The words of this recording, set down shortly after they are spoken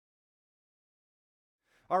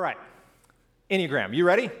All right, Enneagram, you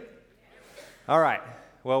ready? All right,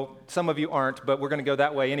 well, some of you aren't, but we're going to go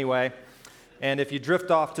that way anyway. And if you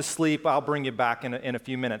drift off to sleep, I'll bring you back in a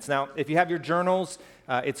few minutes. Now, if you have your journals,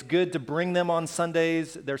 it's good to bring them on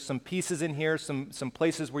Sundays. There's some pieces in here, some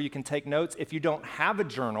places where you can take notes. If you don't have a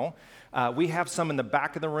journal, we have some in the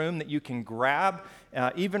back of the room that you can grab.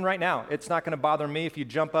 Even right now, it's not going to bother me if you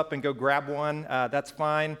jump up and go grab one. That's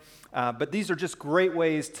fine. But these are just great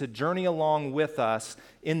ways to journey along with us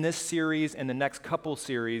in this series and the next couple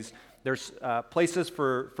series. There's places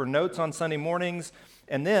for notes on Sunday mornings.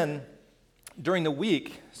 And then during the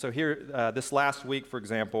week, so here, this last week, for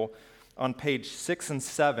example, on page 6 and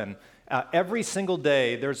 7, every single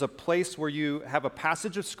day there's a place where you have a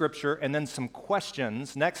passage of Scripture and then some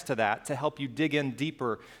questions next to that to help you dig in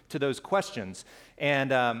deeper to those questions.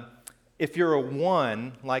 And if you're a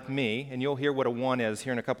 1 like me, and you'll hear what a 1 is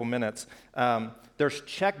here in a couple minutes, there's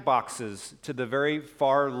check boxes to the very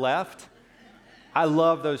far left. I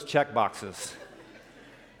love those check boxes.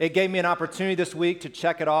 It gave me an opportunity this week to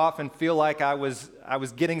check it off and feel like I was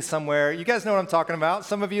getting somewhere. You guys know what I'm talking about.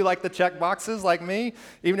 Some of you like the check boxes like me.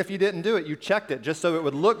 Even if you didn't do it, you checked it just so it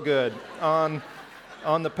would look good on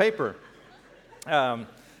the paper.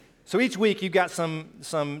 So each week you've got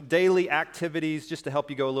some daily activities just to help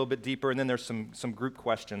you go a little bit deeper, and then there's some group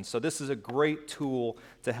questions. So this is a great tool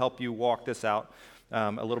to help you walk this out a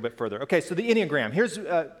little bit further. Okay, so the Enneagram.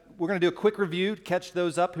 We're going to do a quick review to catch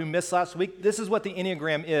those up who missed last week. This is what the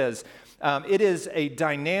Enneagram is. It is a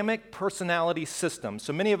dynamic personality system.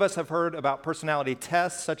 So many of us have heard about personality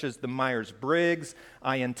tests such as the Myers-Briggs,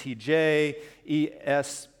 INTJ,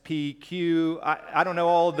 ESPQ. I don't know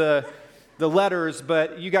all the letters,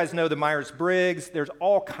 but you guys know the Myers-Briggs. There's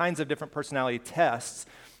all kinds of different personality tests.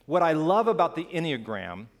 What I love about the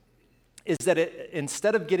Enneagram is that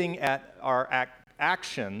instead of getting at our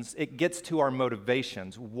actions, it gets to our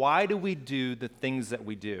motivations. Why do we do the things that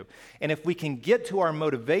we do? And if we can get to our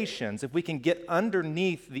motivations, if we can get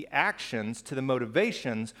underneath the actions to the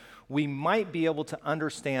motivations, we might be able to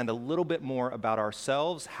understand a little bit more about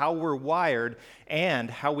ourselves, how we're wired,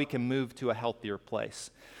 and how we can move to a healthier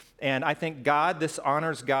place. And I think this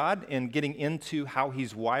honors God in getting into how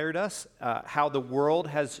He's wired us, how the world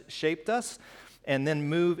has shaped us, and then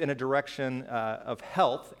move in a direction of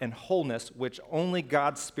health and wholeness, which only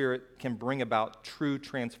God's Spirit can bring about true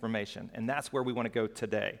transformation. And that's where we want to go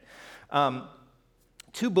today.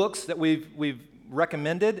 2 books that we've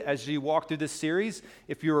recommended as you walk through this series.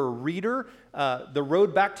 If you're a reader, The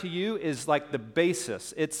Road Back to You is like the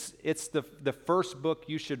basis. It's the first book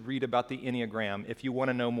you should read about the Enneagram if you want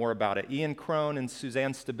to know more about it. Ian Cron and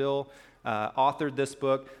Suzanne Stabile authored this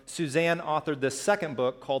book. Suzanne authored this second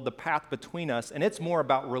book called The Path Between Us, and it's more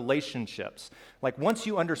about relationships. Like once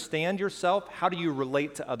you understand yourself, how do you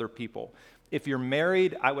relate to other people? If you're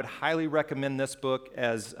married, I would highly recommend this book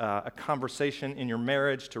as a conversation in your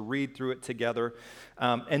marriage to read through it together.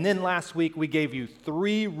 And then last week, we gave you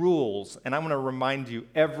 3 rules, and I'm going to remind you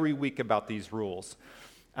every week about these rules.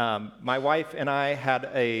 My wife and I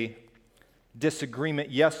had a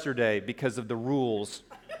disagreement yesterday because of the rules.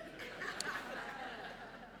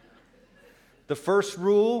 The first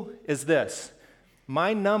rule is this: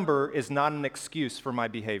 my number is not an excuse for my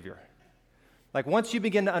behavior. Like once you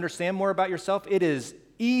begin to understand more about yourself, it is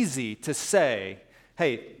easy to say,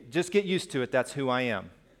 hey, just get used to it, that's who I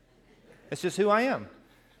am. It's just who I am.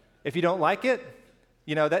 If you don't like it,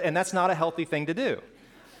 and that's not a healthy thing to do.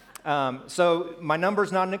 So my number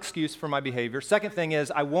is not an excuse for my behavior. Second thing is,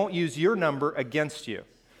 I won't use your number against you.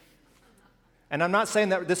 And I'm not saying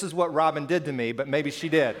that this is what Robin did to me, but maybe she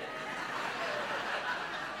did.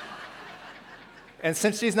 And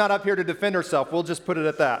since she's not up here to defend herself, we'll just put it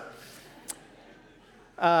at that.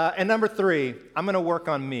 And number 3, I'm going to work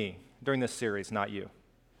on me during this series, not you.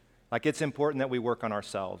 Like it's important that we work on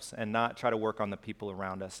ourselves and not try to work on the people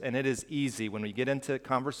around us. And it is easy when we get into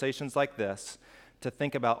conversations like this to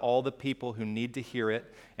think about all the people who need to hear it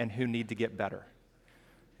and who need to get better.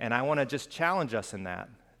 And I want to just challenge us in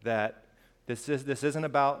that this isn't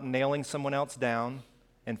about nailing someone else down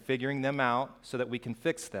and figuring them out so that we can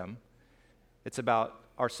fix them. It's about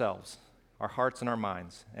ourselves, our hearts and our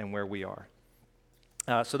minds, and where we are.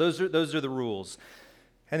 So those are the rules.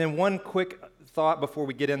 And then one quick thought before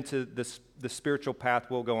we get into the spiritual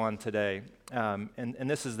path we'll go on today, and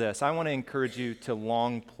this is this. I want to encourage you to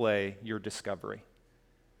long play your discovery.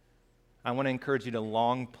 I want to encourage you to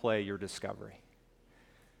long play your discovery.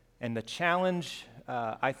 And the challenge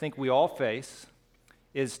I think we all face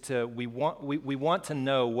is we want to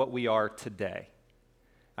know what we are today.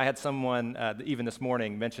 I had someone, even this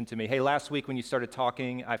morning, mention to me, hey, last week when you started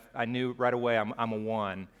talking, I knew right away I'm a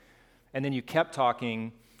 1. And then you kept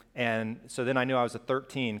talking, and so then I knew I was a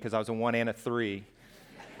 13 because I was a 1 and a 3.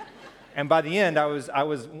 And by the end, I was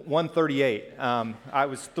 138. I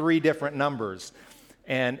was 3 different numbers.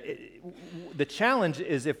 And the challenge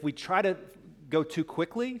is if we try to go too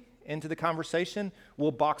quickly into the conversation,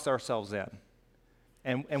 we'll box ourselves in.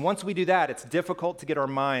 And once we do that, it's difficult to get our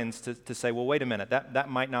minds to say, well, wait a minute, that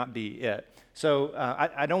might not be it. So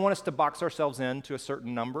I don't want us to box ourselves in to a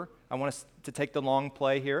certain number. I want us to take the long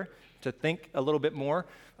play here, to think a little bit more.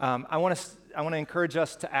 I want to encourage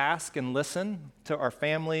us to ask and listen to our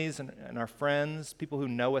families and our friends, people who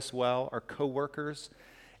know us well, our coworkers,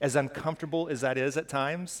 as uncomfortable as that is at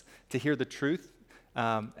times, to hear the truth.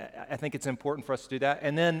 I think it's important for us to do that.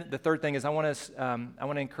 And then the third thing is I want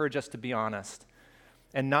to encourage us to be honest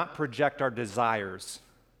and not project our desires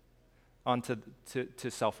onto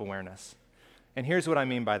self-awareness. And here's what I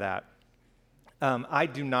mean by that. I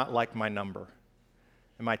do not like my number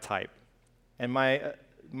and my type. And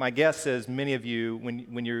my guess is many of you,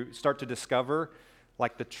 when you start to discover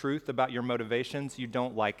like the truth about your motivations, you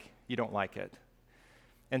don't like it.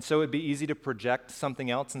 And so it'd be easy to project something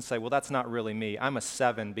else and say, well, that's not really me. I'm a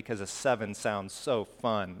 7 because a 7 sounds so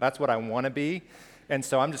fun. That's what I want to be. And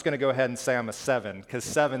so I'm just going to go ahead and say I'm a 7 because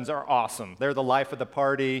 7s are awesome. They're the life of the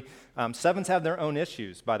party. 7s have their own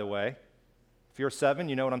issues, by the way. If you're a 7,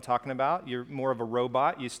 you know what I'm talking about. You're more of a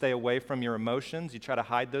robot. You stay away from your emotions. You try to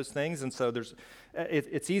hide those things. And so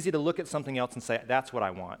it's easy to look at something else and say, that's what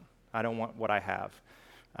I want. I don't want what I have.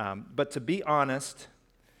 But to be honest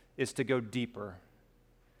is to go deeper,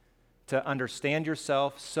 to understand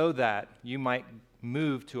yourself so that you might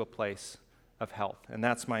move to a place of health. And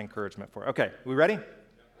that's my encouragement for it. Okay, we ready?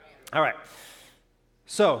 All right.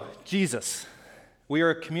 So, Jesus. We are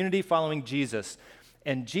a community following Jesus.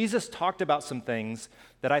 And Jesus talked about some things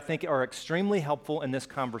that I think are extremely helpful in this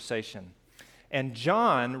conversation. And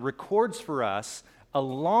John records for us a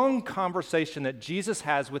long conversation that Jesus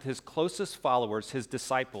has with his closest followers, his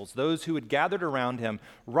disciples, those who had gathered around him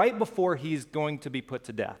right before he's going to be put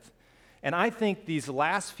to death. And I think these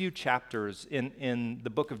last few chapters in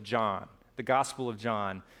the book of John, the Gospel of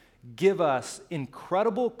John, give us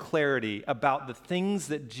incredible clarity about the things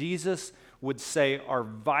that Jesus would say are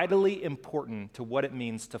vitally important to what it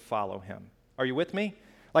means to follow him. Are you with me?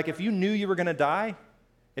 Like if you knew you were going to die,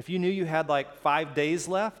 if you knew you had like 5 days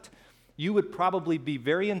left, you would probably be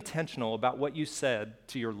very intentional about what you said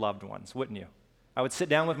to your loved ones, wouldn't you? I would sit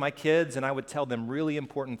down with my kids and I would tell them really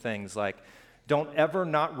important things like, don't ever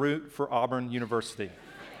not root for Auburn University.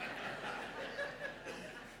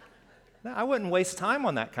 No, I wouldn't waste time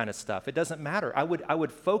on that kind of stuff. It doesn't matter. I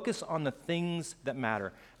would focus on the things that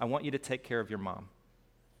matter. I want you to take care of your mom.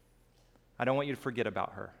 I don't want you to forget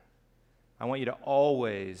about her. I want you to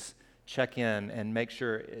always check in and make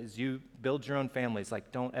sure as you build your own families,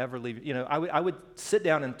 like don't ever leave. You know, I would sit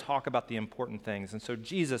down and talk about the important things. And so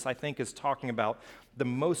Jesus, I think, is talking about the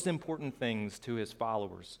most important things to his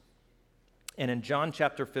followers. And in John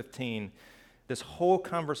chapter 15, this whole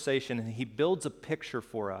conversation, he builds a picture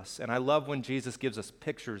for us. And I love when Jesus gives us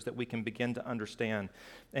pictures that we can begin to understand.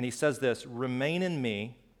 And he says this, remain in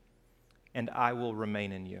me, and I will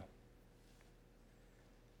remain in you.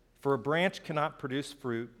 For a branch cannot produce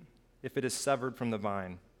fruit if it is severed from the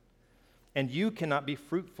vine. And you cannot be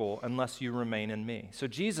fruitful unless you remain in me. So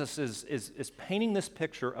Jesus is painting this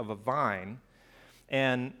picture of a vine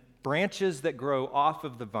and branches that grow off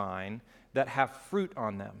of the vine that have fruit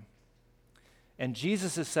on them. And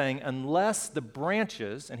Jesus is saying, unless the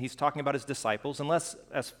branches, and he's talking about his disciples, unless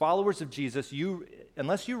as followers of Jesus,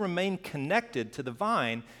 unless you remain connected to the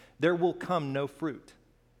vine, there will come no fruit.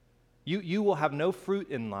 You will have no fruit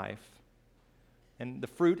in life. And the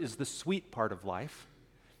fruit is the sweet part of life.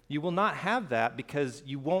 You will not have that because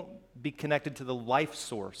you won't be connected to the life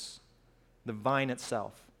source, the vine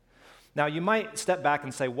itself. Now, you might step back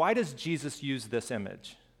and say, why does Jesus use this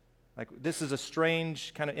image? Like, this is a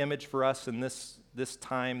strange kind of image for us in this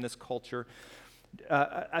time, this culture.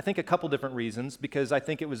 I think a couple different reasons, because I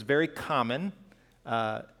think it was very common,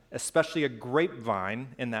 especially a grapevine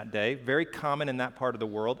in that day, very common in that part of the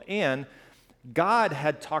world. And God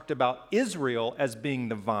had talked about Israel as being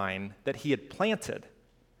the vine that he had planted.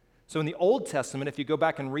 So in the Old Testament, if you go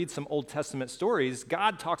back and read some Old Testament stories,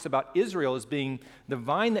 God talks about Israel as being the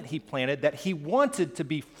vine that he planted, that he wanted to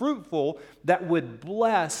be fruitful, that would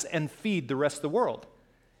bless and feed the rest of the world.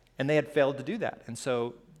 And they had failed to do that. And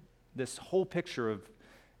so this whole picture of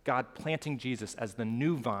God planting Jesus as the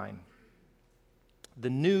new vine, the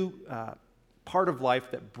new part of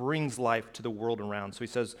life that brings life to the world around. So he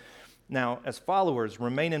says, now, as followers,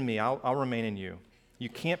 remain in me, I'll remain in you. You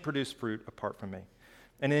can't produce fruit apart from me.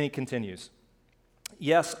 And then he continues.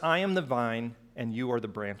 Yes, I am the vine, and you are the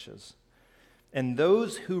branches. And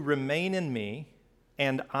those who remain in me,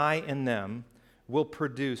 and I in them, will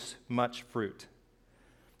produce much fruit.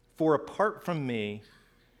 For apart from me,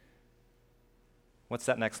 what's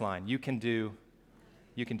that next line? You can do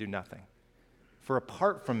nothing. For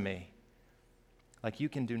apart from me, you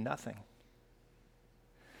can do nothing.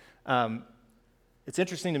 It's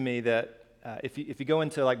interesting to me that if you go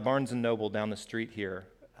into Barnes & Noble down the street here,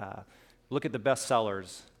 look at the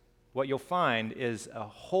bestsellers, what you'll find is a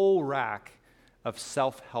whole rack of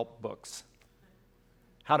self-help books,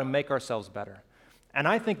 how to make ourselves better. And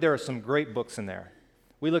I think there are some great books in there.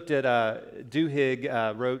 We looked at,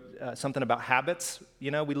 Duhigg wrote something about habits.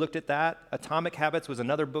 We looked at that. Atomic Habits was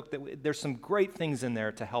another book there's some great things in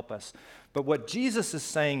there to help us. But what Jesus is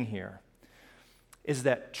saying here is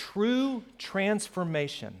that true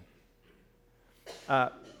transformation,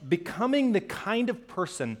 becoming the kind of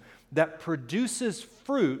person that produces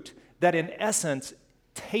fruit that in essence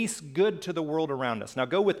tastes good to the world around us. Now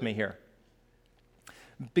go with me here.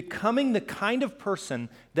 Becoming the kind of person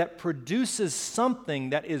that produces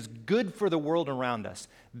something that is good for the world around us,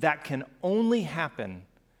 that can only happen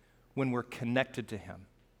when we're connected to Him.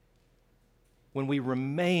 When we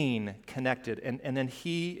remain connected, and then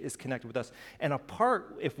He is connected with us. And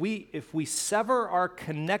if we sever our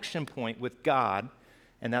connection point with God,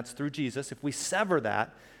 and that's through Jesus, if we sever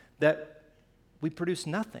that we produce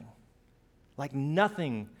nothing.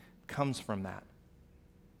 Nothing comes from that.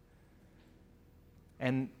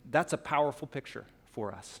 And that's a powerful picture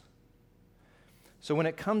for us. So when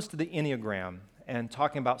it comes to the Enneagram and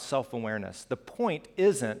talking about self-awareness, the point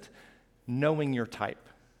isn't knowing your type.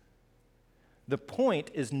 The point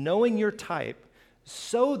is knowing your type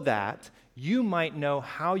so that you might know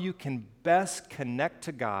how you can best connect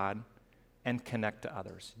to God and connect to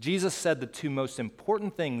others. Jesus said the two most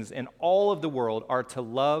important things in all of the world are to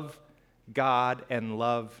love God and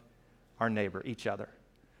love our neighbor, each other.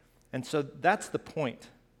 And so that's the point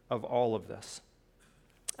of all of this.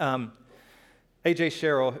 A.J.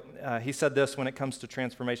 Sherrill, he said this when it comes to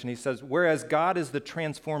transformation. He says, whereas God is the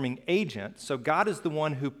transforming agent, so God is the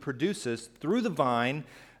one who produces through the vine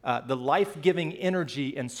the life-giving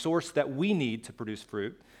energy and source that we need to produce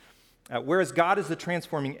fruit. Whereas God is the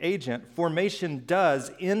transforming agent, formation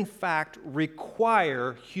does, in fact,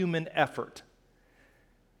 require human effort.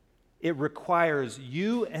 It requires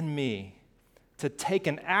you and me to take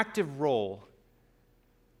an active role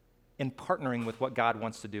in partnering with what God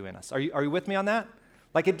wants to do in us. Are you with me on that?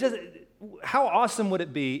 How awesome would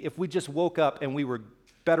it be if we just woke up and we were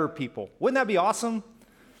better people? Wouldn't that be awesome?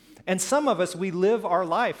 And some of us, we live our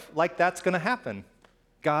life like that's going to happen.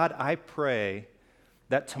 God, I pray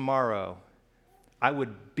that tomorrow I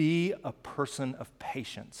would be a person of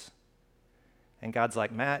patience. And God's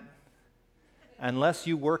like, Matt, unless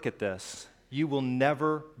you work at this, you will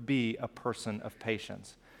never be a person of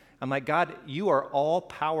patience. I'm like, God, you are all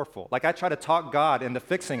powerful. I try to talk God into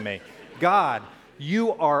fixing me. God,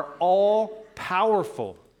 you are all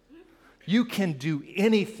powerful. You can do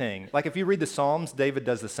anything. If you read the Psalms, David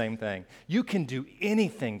does the same thing. You can do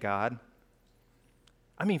anything, God.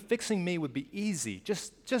 Fixing me would be easy.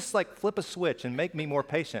 Just flip a switch and make me more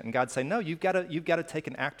patient. And God say, no, you've got to take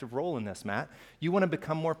an active role in this, Matt. You want to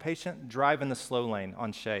become more patient? Drive in the slow lane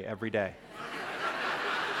on Shea every day.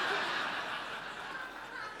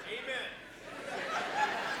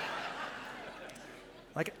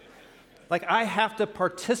 I have to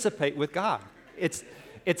participate with God. It's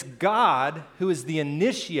God who is the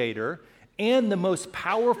initiator and the most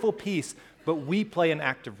powerful piece, but we play an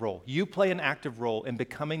active role. You play an active role in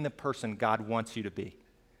becoming the person God wants you to be.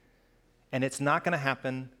 And it's not going to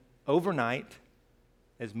happen overnight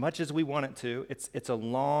as much as we want it to. It's a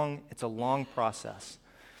long process.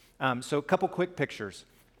 So a couple quick pictures.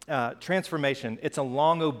 Transformation, it's a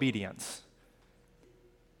long obedience.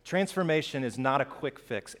 Transformation is not a quick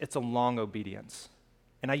fix. It's a long obedience.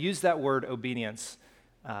 And I use that word obedience,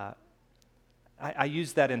 I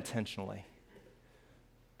use that intentionally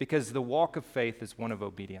because the walk of faith is one of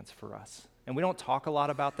obedience for us. And we don't talk a lot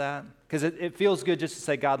about that because it feels good just to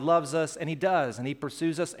say God loves us, and He does, and He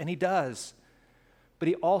pursues us, and He does. But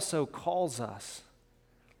He also calls us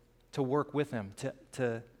to work with Him,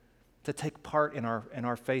 to take part in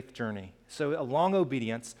our faith journey. So a long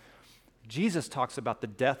obedience. Jesus talks about the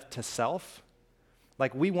death to self.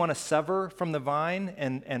 We want to sever from the vine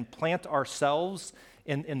and plant ourselves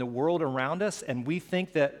in the world around us, and we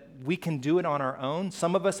think that we can do it on our own.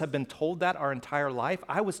 Some of us have been told that our entire life.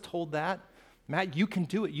 I was told that. Matt, you can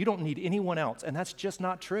do it. You don't need anyone else, and that's just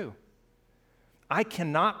not true. I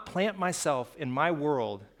cannot plant myself in my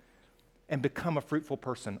world and become a fruitful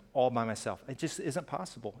person all by myself. It just isn't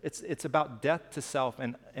possible. It's about death to self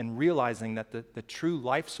and realizing that the true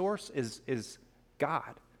life source is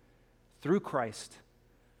God through Christ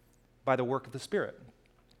by the work of the Spirit.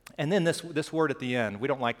 And then this word at the end, we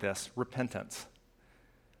don't like this, repentance.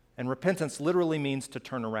 And repentance literally means to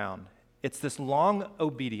turn around. It's this long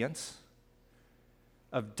obedience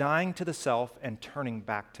of dying to the self and turning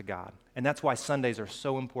back to God. And that's why Sundays are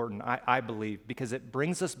so important, I believe, because it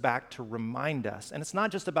brings us back to remind us. And it's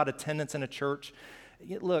not just about attendance in a church.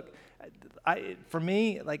 Look, for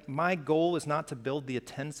me, like, my goal is not to build the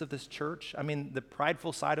attendance of this church. I mean, the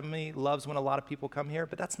prideful side of me loves when a lot of people come here,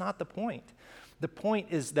 but that's not the point. The point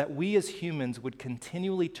is that we as humans would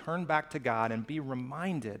continually turn back to God and be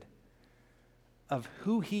reminded of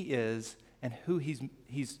who He is and who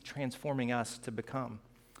He's transforming us to become.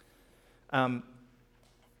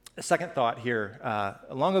 A second thought here,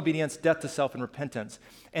 long obedience, death to self, and repentance.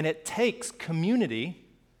 And it takes community.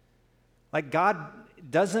 Like, God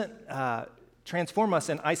doesn't transform us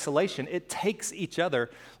in isolation. It takes each other.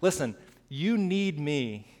 Listen, you need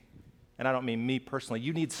me, and I don't mean me personally,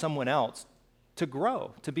 you need someone else to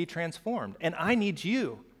grow, to be transformed. And I need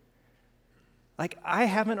you. Like, I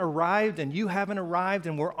haven't arrived and you haven't arrived,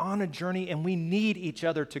 and we're on a journey, and we need each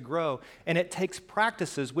other to grow. And it takes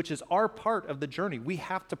practices, which is our part of the journey. We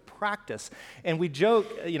have to practice. And we joke,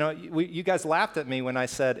 you guys laughed at me when I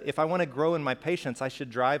said, if I want to grow in my patience, I should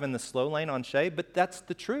drive in the slow lane on Shea, but that's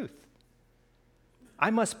the truth. I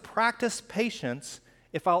must practice patience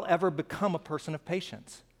if I'll ever become a person of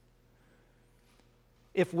patience.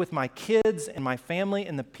 If with my kids and my family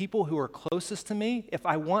and the people who are closest to me, if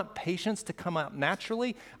I want patience to come out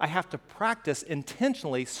naturally, I have to practice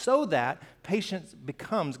intentionally so that patience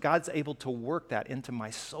becomes, God's able to work that into my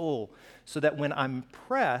soul so that when I'm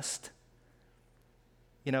pressed,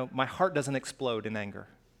 my heart doesn't explode in anger.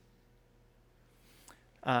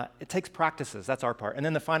 It takes practices, that's our part. And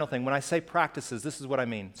then the final thing, when I say practices, this is what I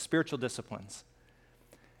mean, spiritual disciplines.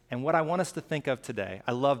 And what I want us to think of today,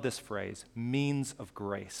 I love this phrase, means of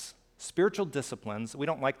grace. Spiritual disciplines, we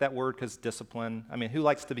don't like that word because discipline, I mean, who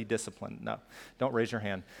likes to be disciplined? No, don't raise your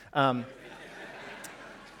hand.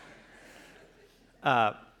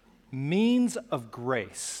 Means of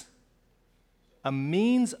grace. A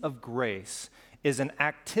means of grace is an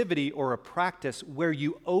activity or a practice where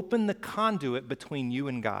you open the conduit between you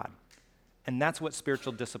and God. And that's what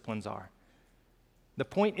spiritual disciplines are. The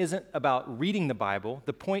point isn't about reading the Bible.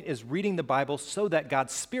 The point is reading the Bible so that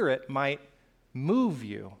God's Spirit might move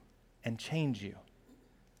you and change you.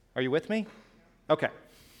 Are you with me? Okay.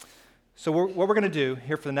 So what we're going to do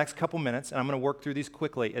here for the next couple minutes, and I'm going to work through these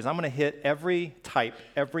quickly, is I'm going to hit every type,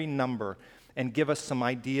 every number, and give us some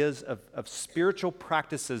ideas of spiritual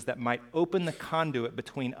practices that might open the conduit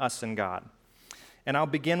between us and God. And I'll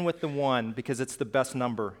begin with the 1 because it's the best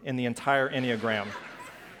number in the entire Enneagram.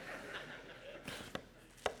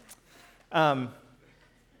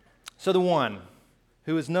 So the 1,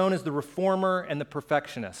 who is known as the reformer and the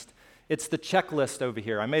perfectionist. It's the checklist over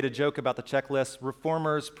here. I made a joke about the checklist.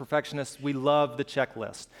 Reformers, perfectionists, we love the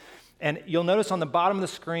checklist. And you'll notice on the bottom of the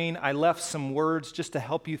screen, I left some words just to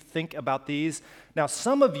help you think about these. Now,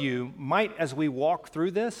 some of you might, as we walk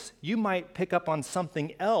through this, you might pick up on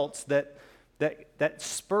something else that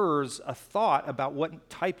spurs a thought about what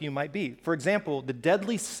type you might be. For example, the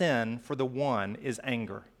deadly sin for the 1 is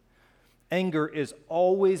anger. Anger is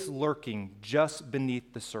always lurking just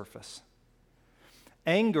beneath the surface.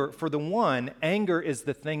 Anger, for the 1, anger is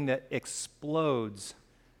the thing that explodes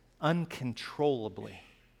uncontrollably.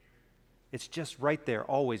 It's just right there,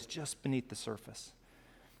 always just beneath the surface.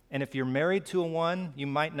 And if you're married to a 1, you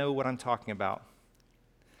might know what I'm talking about.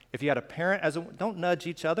 If you had a parent don't nudge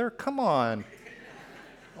each other, come on.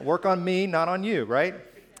 Work on me, not on you, right?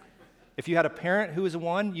 If you had a parent who was a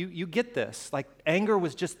 1, you get this. Like, anger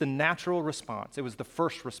was just the natural response. It was the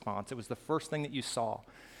first response. It was the first thing that you saw.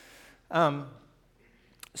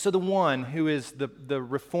 So the 1 who is the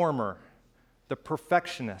reformer, the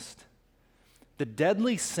perfectionist, the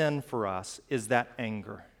deadly sin for us is that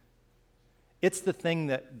anger. It's the thing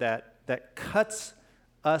that cuts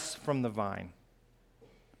us from the vine.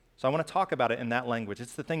 So I want to talk about it in that language.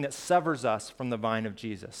 It's the thing that severs us from the vine of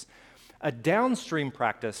Jesus. A downstream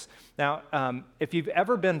practice. Now, if you've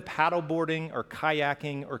ever been paddleboarding or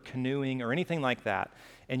kayaking or canoeing or anything like that,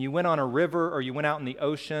 and you went on a river or you went out in the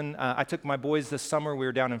ocean, I took my boys this summer. We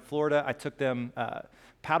were down in Florida. I took them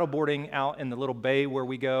paddleboarding out in the little bay where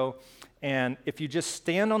we go. And if you just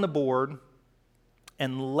stand on the board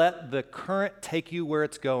and let the current take you where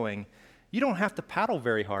it's going, you don't have to paddle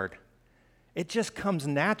very hard. It just comes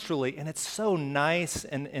naturally, and it's so nice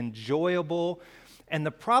and enjoyable. And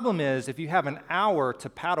the problem is, if you have an hour to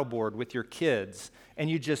paddleboard with your kids and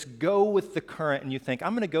you just go with the current and you think,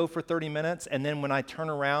 I'm going to go for 30 minutes, and then when I turn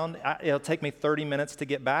around, it'll take me 30 minutes to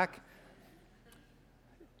get back,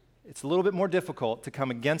 it's a little bit more difficult to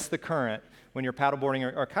come against the current when you're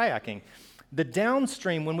paddleboarding or kayaking. The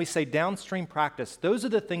downstream, when we say downstream practice, those are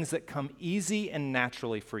the things that come easy and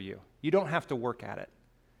naturally for you. You don't have to work at it.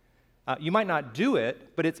 You might not do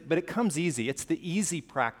it, but it comes easy. It's the easy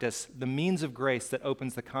practice, the means of grace that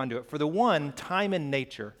opens the conduit. For the one, time and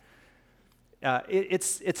nature,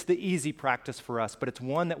 it's the easy practice for us, but it's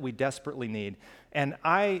one that we desperately need. And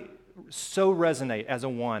I so resonate as a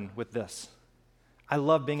one with this. I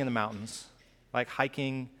love being in the mountains, like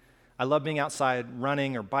hiking. I love being outside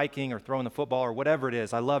running or biking or throwing the football or whatever it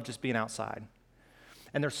is. I love just being outside.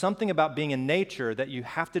 And there's something about being in nature that you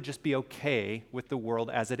have to just be okay with the world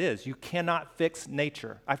as it is. You cannot fix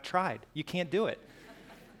nature. I've tried. You can't do it.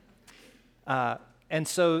 And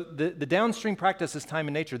so the downstream practice is time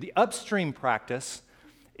and nature. The upstream practice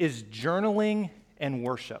is journaling and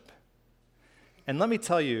worship. And let me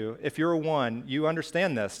tell you, if you're a one, you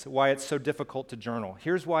understand this, why it's so difficult to journal.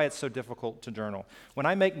 Here's why it's so difficult to journal. When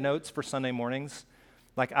I make notes for Sunday mornings,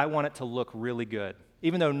 like I want it to look really good.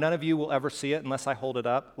 Even though none of you will ever see it unless I hold it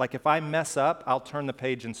up. Like if I mess up, I'll turn the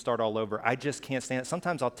page and start all over. I just can't stand it.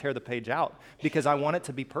 Sometimes I'll tear the page out because I want it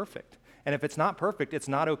to be perfect. And if it's not perfect, it's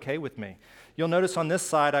not okay with me. You'll notice on this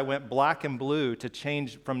side, I went black and blue to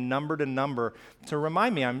change from number to number to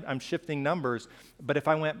remind me I'm shifting numbers. But if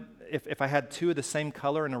I had two of the same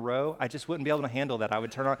color in a row, I just wouldn't be able to handle that. I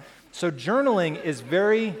would turn on. So journaling is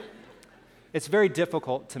very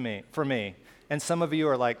difficult for me. And some of you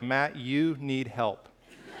are like, Matt, you need help.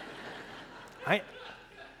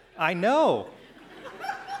 I know.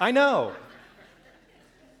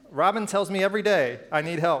 Robin tells me every day I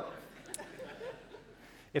need help.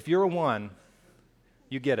 If you're a one,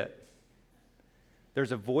 you get it.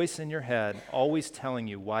 There's a voice in your head always telling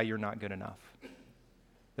you why you're not good enough.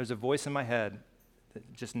 There's a voice in my head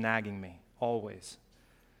that just nagging me, always,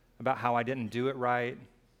 about how I didn't do it right,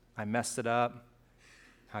 I messed it up,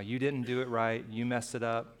 how you didn't do it right, you messed it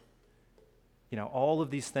up. You know, all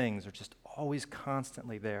of these things are just always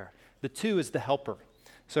constantly there. The two is the helper.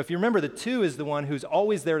 So if you remember, the two is the one who's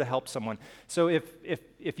always there to help someone. So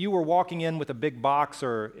if you were walking in with a big box,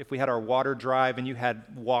 or if we had our water drive and you had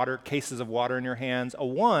cases of water in your hands, a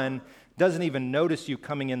one doesn't even notice you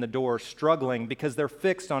coming in the door struggling because they're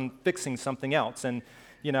fixed on fixing something else. And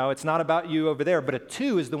you know, it's not about you over there, but a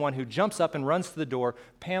two is the one who jumps up and runs to the door.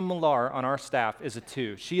 Pam Millar on our staff is a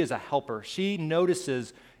two. She is a helper. She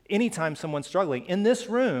notices anytime someone's struggling. In this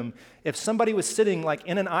room, if somebody was sitting like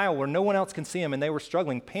in an aisle where no one else can see them and they were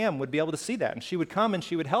struggling, Pam would be able to see that, and she would come and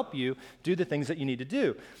she would help you do the things that you need to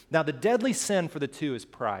do. Now, the deadly sin for the two is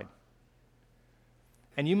pride.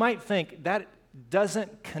 And you might think that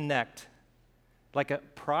doesn't connect. Like a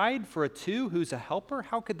pride for a two who's a helper?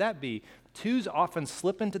 How could that be? Twos often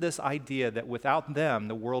slip into this idea that without them,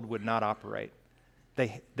 the world would not operate.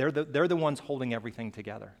 They're the ones holding everything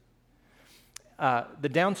together. The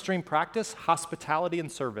downstream practice, hospitality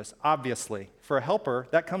and service, obviously. For a helper,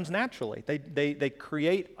 that comes naturally. They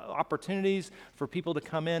create opportunities for people to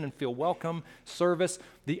come in and feel welcome, service.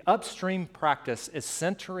 The upstream practice is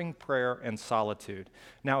centering prayer and solitude.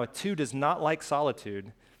 Now, a two does not like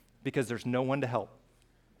solitude because there's no one to help.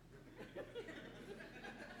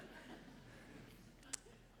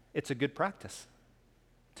 It's a good practice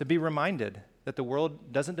to be reminded that the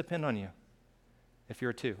world doesn't depend on you if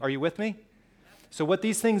you're a two. Are you with me? So what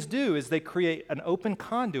these things do is they create an open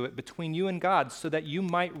conduit between you and God so that you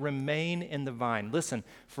might remain in the vine. Listen,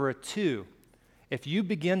 for a two, if you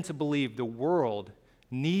begin to believe the world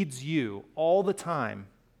needs you all the time,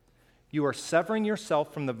 you are severing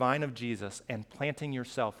yourself from the vine of Jesus and planting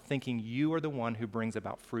yourself thinking you are the one who brings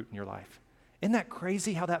about fruit in your life. Isn't that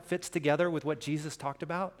crazy how that fits together with what Jesus talked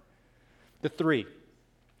about? The three.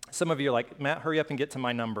 Some of you are like, Matt, hurry up and get to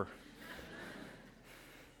my number.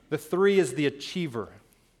 The three is the achiever.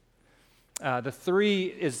 The three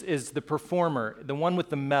is the performer, the one with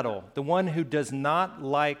the medal, the one who does not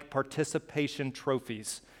like participation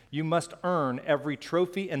trophies. You must earn every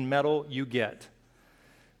trophy and medal you get.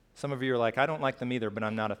 Some of you are like, I don't like them either, but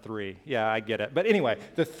I'm not a three. Yeah, I get it. But anyway,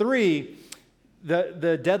 the three,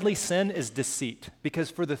 the deadly sin is deceit.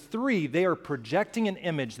 Because for the three, they are projecting an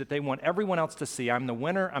image that they want everyone else to see. I'm the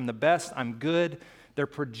winner, I'm the best, I'm good. They're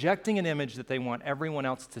projecting an image that they want everyone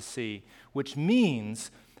else to see, which means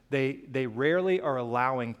they rarely are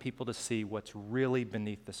allowing people to see what's really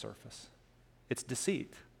beneath the surface. It's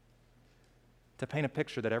deceit. To paint a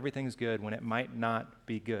picture that everything's good when it might not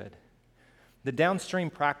be good. The downstream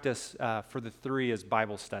practice for the 3 is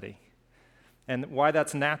Bible study. And why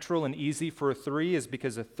that's natural and easy for a 3 is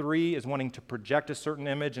because a 3 is wanting to project a certain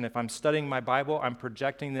image, and if I'm studying my Bible, I'm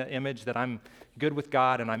projecting the image that I'm good with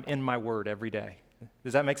God and I'm in my word every day.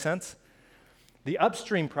 Does that make sense? The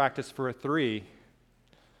upstream practice for a 3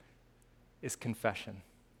 is confession.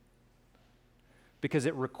 Because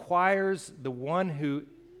it requires the one who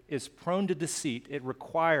is prone to deceit, it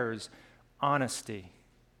requires honesty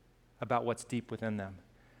about what's deep within them.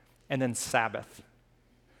 And then Sabbath.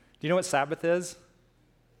 Do you know what Sabbath is?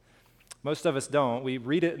 Most of us don't. We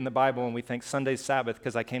read it in the Bible and we think Sunday's Sabbath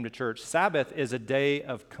because I came to church. Sabbath is a day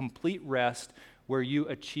of complete rest where you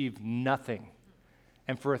achieve nothing.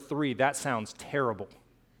 And for a 3, that sounds terrible.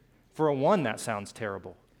 For a 1, that sounds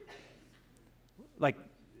terrible. Like,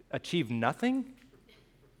 achieve nothing?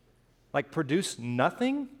 Like, produce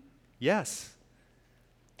nothing? Yes.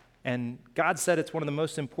 And God said it's one of the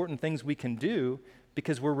most important things we can do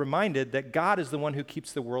because we're reminded that God is the one who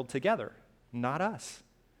keeps the world together, not us.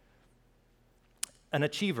 An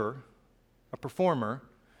achiever, a performer,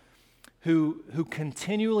 who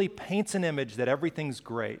continually paints an image that everything's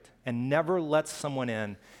great and never lets someone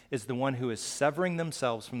in is the one who is severing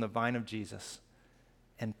themselves from the vine of Jesus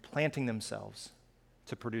and planting themselves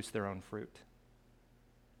to produce their own fruit.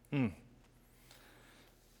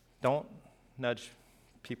 Don't nudge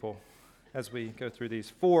people as we go through these.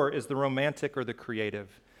 4 is the romantic or the creative.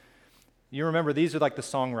 You remember, these are like the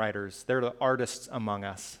songwriters. They're the artists among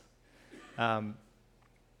us.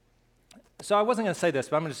 So I wasn't going to say this,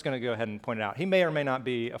 but I'm just going to go ahead and point it out. He may or may not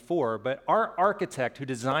be a 4, but our architect who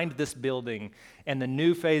designed this building and the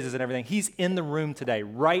new phases and everything, he's in the room today.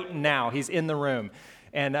 Right now, he's in the room.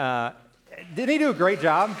 And didn't he do a great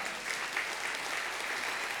job?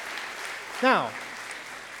 Now,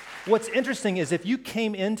 what's interesting is if you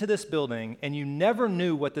came into this building and you never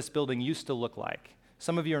knew what this building used to look like,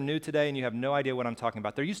 some of you are new today and you have no idea what I'm talking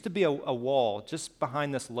about. There used to be a wall just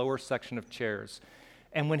behind this lower section of chairs.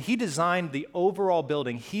 And when he designed the overall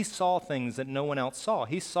building, he saw things that no one else saw.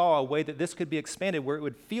 He saw a way that this could be expanded where it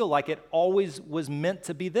would feel like it always was meant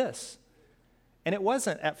to be this. And it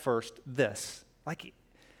wasn't at first this. Like,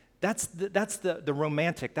 that's the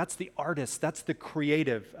romantic, that's the artist, that's the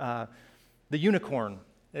creative. The unicorn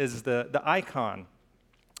is the icon.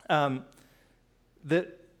 The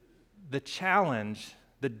challenge,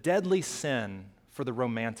 the deadly sin for the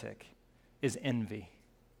romantic is envy.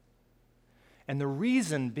 And the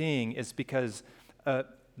reason being is because the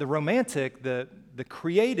romantic, the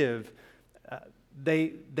creative,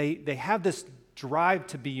 they have this drive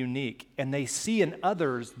to be unique, and they see in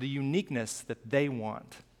others the uniqueness that they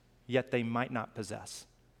want, yet they might not possess.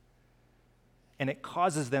 And it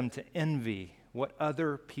causes them to envy what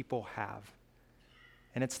other people have.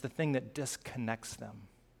 And it's the thing that disconnects them.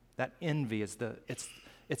 That envy is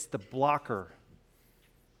it's the blocker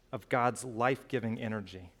of God's life-giving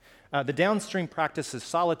energy. The downstream practice is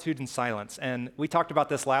solitude and silence. And we talked about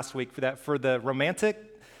this last week for the romantic,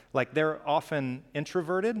 like they're often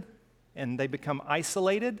introverted and they become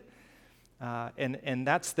isolated. And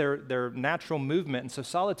that's their natural movement. And so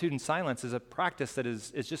solitude and silence is a practice that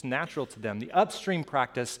is just natural to them. The upstream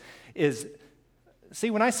practice is,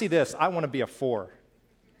 when I see this, I want to be a 4.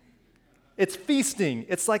 It's feasting.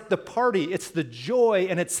 It's like the party. It's the joy,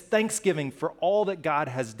 and it's thanksgiving for all that God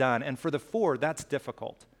has done. And for the 4, that's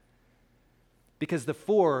difficult. Because the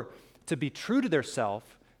 4, to be true to their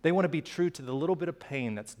self, they want to be true to the little bit of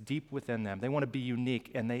pain that's deep within them. They want to be unique,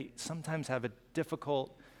 and they sometimes have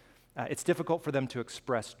it's difficult for them to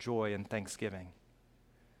express joy and thanksgiving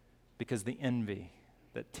because the envy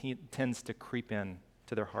that tends to creep in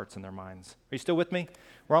to their hearts and their minds. Are you still with me?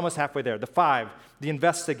 We're almost halfway there. The 5, the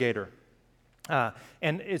investigator.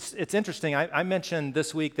 And it's interesting. I mentioned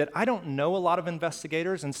this week that I don't know a lot of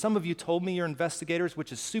investigators, and some of you told me you're investigators,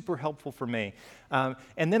 which is super helpful for me.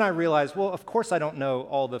 And then I realized, well, of course I don't know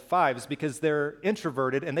all the 5s because they're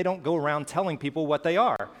introverted and they don't go around telling people what they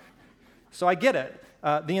are. So I get it.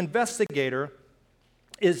 The investigator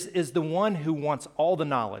is the one who wants all the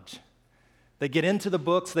knowledge. They get into the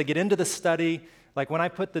books, they get into the study. Like when I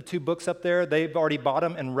put the 2 books up there, they've already bought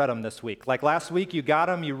them and read them this week. Like last week, you got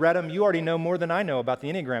them, you read them, you already know more than I know about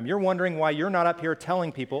the Enneagram. You're wondering why you're not up here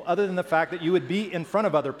telling people, other than the fact that you would be in front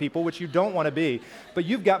of other people, which you don't want to be, but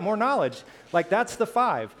you've got more knowledge. Like that's the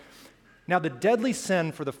 5. Now, the deadly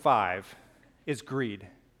sin for the 5 is greed.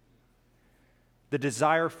 The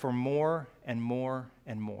desire for more and more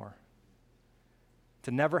and more. To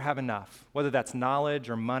never have enough, whether that's knowledge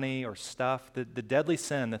or money or stuff. The deadly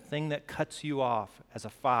sin, the thing that cuts you off as a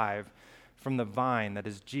 5 from the vine that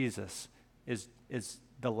is Jesus, is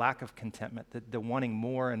the lack of contentment, the wanting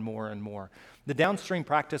more and more and more. The downstream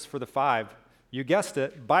practice for the 5, you guessed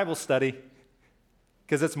it, Bible study,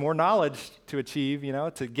 because it's more knowledge to achieve,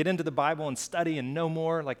 to get into the Bible and study and know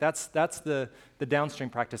more. Like that's the downstream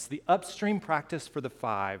practice. The upstream practice for the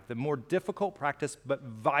 5, the more difficult practice but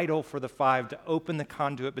vital for the 5 to open the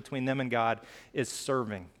conduit between them and God, is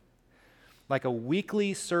serving. Like a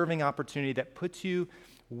weekly serving opportunity that puts you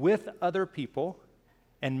with other people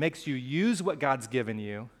and makes you use what God's given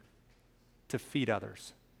you to feed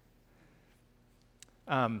others.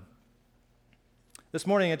 This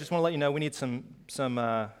morning, I just want to let you know we need some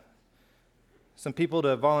people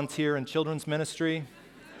to volunteer in children's ministry.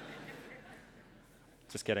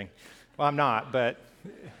 Just kidding. Well, I'm not, but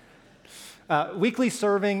weekly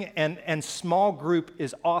serving and small group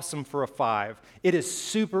is awesome for a 5. It is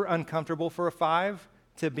super uncomfortable for a 5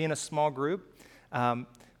 to be in a small group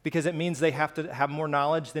because it means they have to have more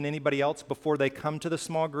knowledge than anybody else before they come to the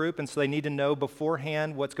small group, and so they need to know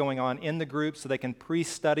beforehand what's going on in the group so they can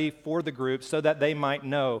pre-study for the group so that they might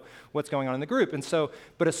know what's going on in the group. And so,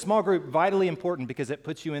 but a small group, vitally important because it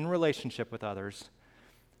puts you in relationship with others,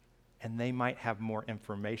 and they might have more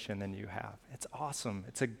information than you have. It's awesome.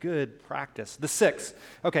 It's a good practice. The 6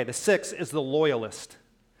 is the loyalist.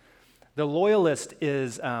 The loyalist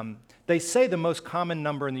is, they say, the most common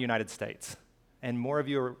number in the United States. And more of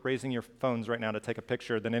you are raising your phones right now to take a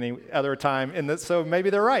picture than any other time in this, so maybe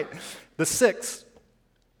they're right. The 6,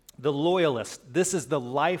 the loyalist. This is the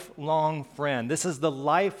lifelong friend. This is the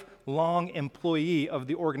lifelong employee of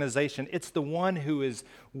the organization. It's the one who is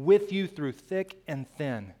with you through thick and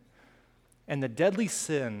thin. And the deadly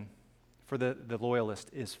sin for the loyalist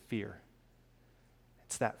is fear.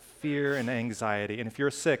 It's that fear and anxiety. And if you're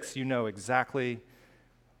a 6, you know exactly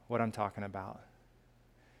what I'm talking about.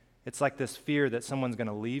 It's like this fear that someone's going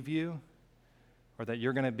to leave you or that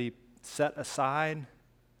you're going to be set aside.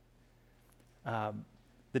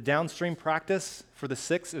 The downstream practice for the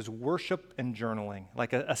 6 is worship and journaling.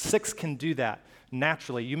 Like a 6 can do that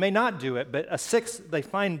naturally. You may not do it, but a 6, they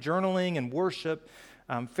find journaling and worship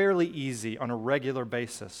fairly easy on a regular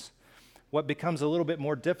basis. What becomes a little bit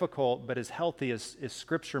more difficult but is healthy is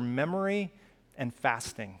scripture memory and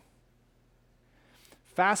fasting.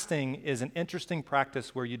 Fasting is an interesting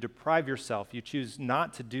practice where you deprive yourself. You choose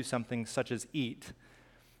not to do something such as eat.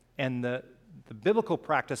 And the biblical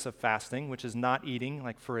practice of fasting, which is not eating,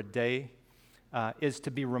 like for a day, is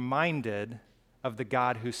to be reminded of the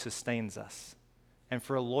God who sustains us. And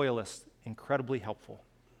for a loyalist, incredibly helpful.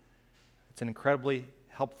 It's an incredibly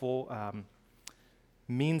helpful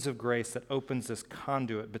means of grace that opens this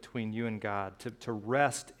conduit between you and God to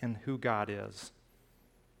rest in who God is.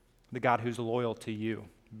 The God who's loyal to you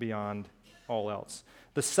beyond all else.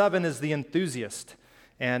 The 7 is the enthusiast.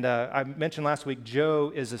 And I mentioned last week, Joe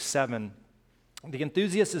is a 7. The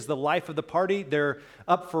enthusiast is the life of the party. They're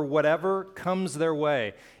up for whatever comes their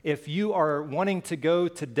way. If you are wanting to go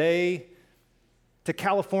today to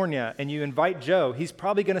California and you invite Joe, he's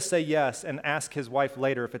probably going to say yes and ask his wife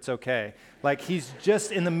later if it's okay. Like he's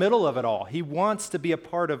just in the middle of it all. He wants to be a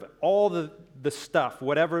part of all the stuff,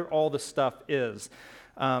 whatever all the stuff is.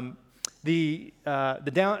 The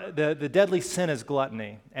deadly sin is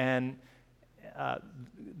gluttony, and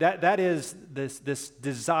that is this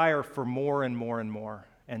desire for more and more and more,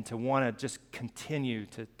 and to want to just continue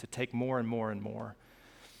to take more and more and more.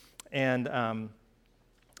 And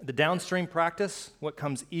the downstream practice, what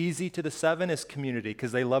comes easy to the 7 is community,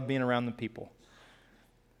 because they love being around the people.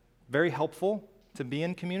 Very helpful to be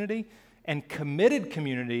in community. And committed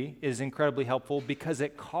community is incredibly helpful because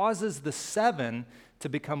it causes the 7 to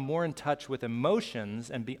become more in touch with emotions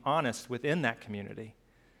and be honest within that community.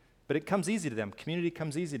 But it comes easy to them. Community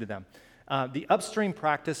comes easy to them. The upstream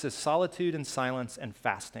practice is solitude and silence and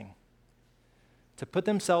fasting. To put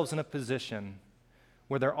themselves in a position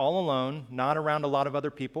where they're all alone, not around a lot of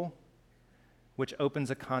other people, which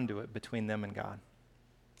opens a conduit between them and God.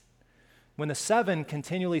 When the 7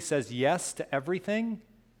 continually says yes to everything,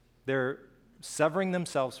 they're severing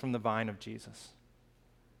themselves from the vine of Jesus,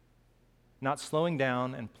 not slowing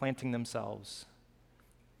down and planting themselves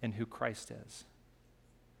in who Christ is.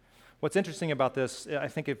 What's interesting about this, I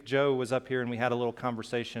think if Joe was up here and we had a little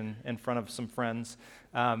conversation in front of some friends,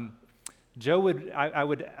 Joe I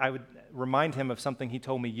would remind him of something he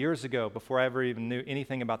told me years ago before I ever even knew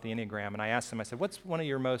anything about the Enneagram. And I asked him, I said, what's one of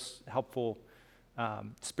your most helpful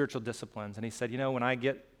spiritual disciplines? And he said, when I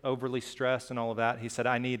get overly stressed and all of that, he said,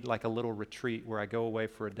 I need like a little retreat where I go away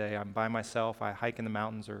for a day. I'm by myself, I hike in the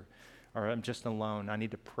mountains, or I'm just alone. I need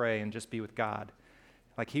to pray and just be with God.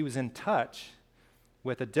 Like he was in touch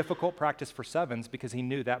with a difficult practice for 7s because he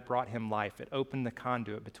knew that brought him life. It opened the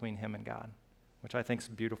conduit between him and God. which I think is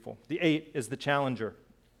beautiful. The 8 is the challenger.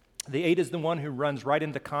 The 8 is the one who runs right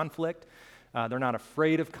into conflict. They're not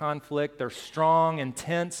afraid of conflict. They're strong,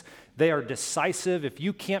 intense. They are decisive. If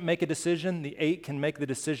you can't make a decision, the 8 can make the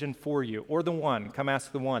decision for you. Or the 1. Come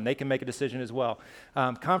ask the 1. They can make a decision as well.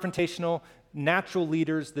 Confrontational, natural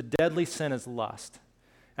leaders. The deadly sin is lust.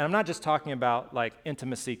 And I'm not just talking about like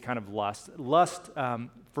intimacy kind of lust. Lust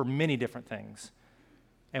for many different things.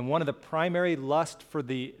 And one of the primary lust for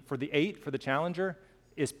the 8, for the challenger,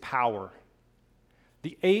 is power.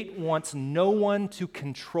 The 8 wants no one to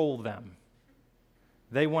control them.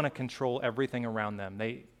 They want to control everything around them.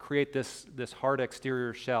 They create this hard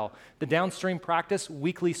exterior shell. The downstream practice,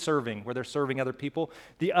 weekly serving, where they're serving other people.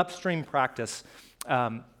 The upstream practice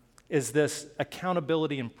is this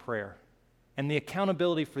accountability and prayer. And the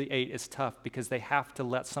accountability for the 8 is tough because they have to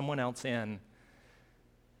let someone else in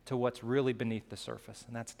to what's really beneath the surface,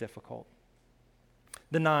 and that's difficult.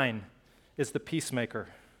 The 9 is the peacemaker.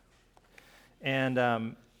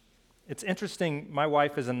 And it's interesting, my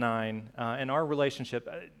wife is a 9, and our relationship,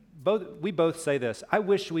 we both say this, I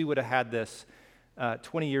wish we would have had this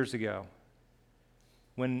 20 years ago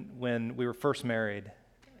when we were first married.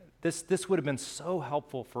 This would have been so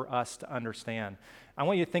helpful for us to understand. I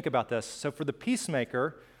want you to think about this. So for the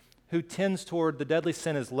peacemaker, who tends toward the deadly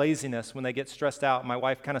sin is laziness. When they get stressed out, my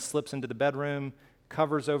wife kind of slips into the bedroom,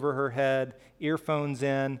 covers over her head, earphones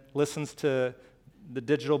in, listens to the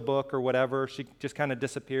digital book or whatever. She just kind of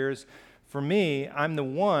disappears. For me, I'm the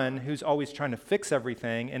one who's always trying to fix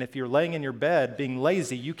everything, and if you're laying in your bed being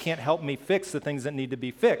lazy, you can't help me fix the things that need to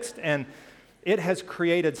be fixed. And it has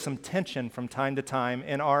created some tension from time to time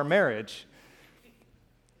in our marriage.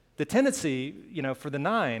 The tendency, for the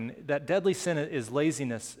 9, that deadly sin is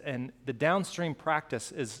laziness, and the downstream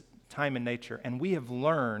practice is time and nature. And we have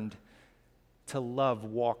learned to love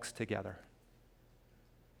walks together.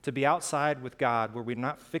 To be outside with God where we're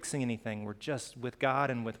not fixing anything, we're just with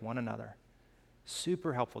God and with one another.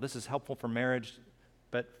 Super helpful. This is helpful for marriage,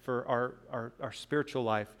 but for our spiritual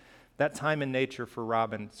life. That time in nature for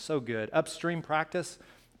Robin, so good. Upstream practice,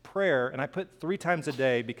 prayer, and I put 3 times a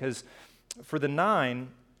day because for the 9,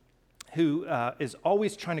 who is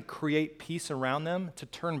always trying to create peace around them, to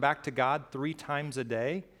turn back to God 3 times a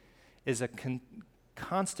day is a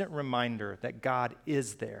constant reminder that God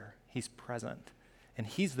is there. He's present, and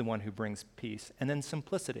He's the one who brings peace. And then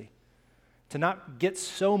simplicity. To not get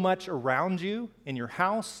so much around you in your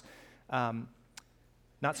house,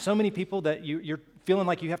 not so many people that you're feeling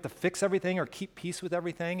like you have to fix everything or keep peace with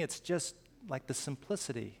everything. It's just like the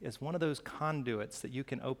simplicity is one of those conduits that you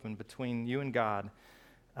can open between you and God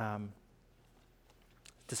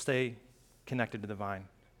to stay connected to the vine.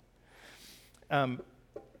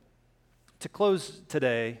 To close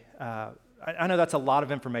today, I know that's a lot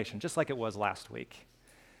of information, just like it was last week.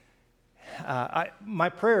 My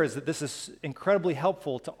prayer is that this is incredibly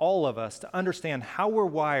helpful to all of us to understand how we're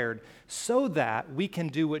wired so that we can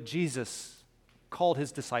do what Jesus called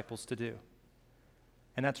His disciples to do,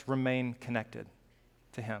 and that's remain connected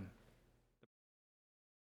to Him.